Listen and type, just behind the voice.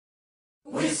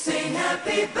We sing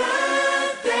happy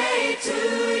birthday to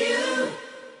you,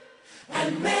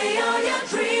 and may all your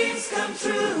dreams come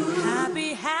true.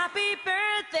 Happy, happy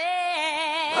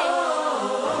birthday.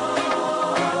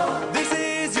 This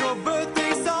is your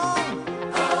birthday song.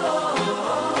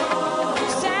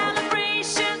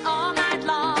 Celebration all night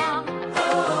long.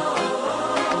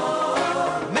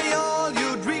 May all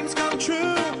your dreams come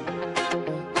true.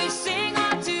 We sing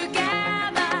all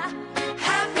together.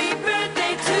 Happy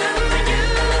birthday to you.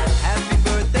 Happy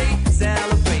birthday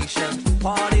celebration.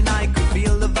 Party night, could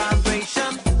feel the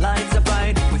vibration. Lights are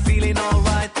bright, we're feeling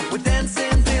alright. We're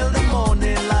dancing till the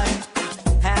morning light.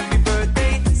 Happy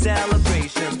birthday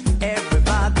celebration.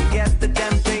 Everybody get the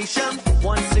temptation.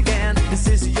 Once again, this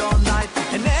is your night,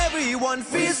 and everyone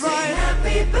feels Sing right.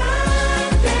 happy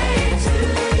birthday to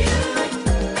you,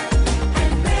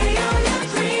 and may all your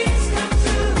dreams come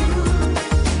true.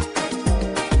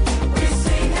 We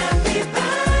sing happy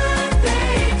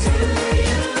birthday to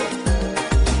you,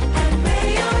 and may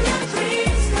all your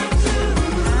dreams come true.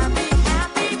 Happy,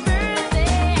 happy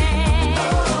birthday.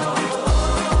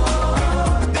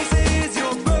 This is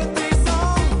your birthday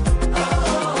song.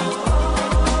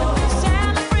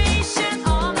 Celebration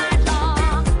all night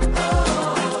long.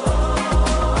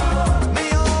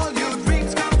 May all your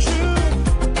dreams come true.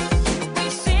 We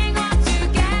sing all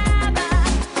together.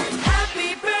 Happy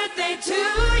birthday to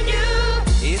you.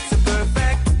 It's a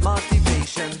perfect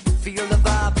motivation. Feel the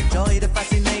vibe, enjoy the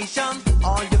fascination.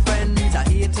 All your friends are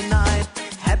here tonight.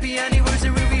 Happy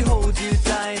anniversary, we hold you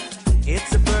tight.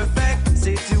 It's a perfect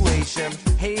situation.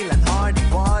 Hale and hard,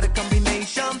 what a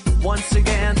combination. Once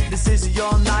again, this is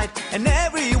your night, and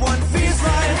everyone feels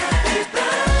right.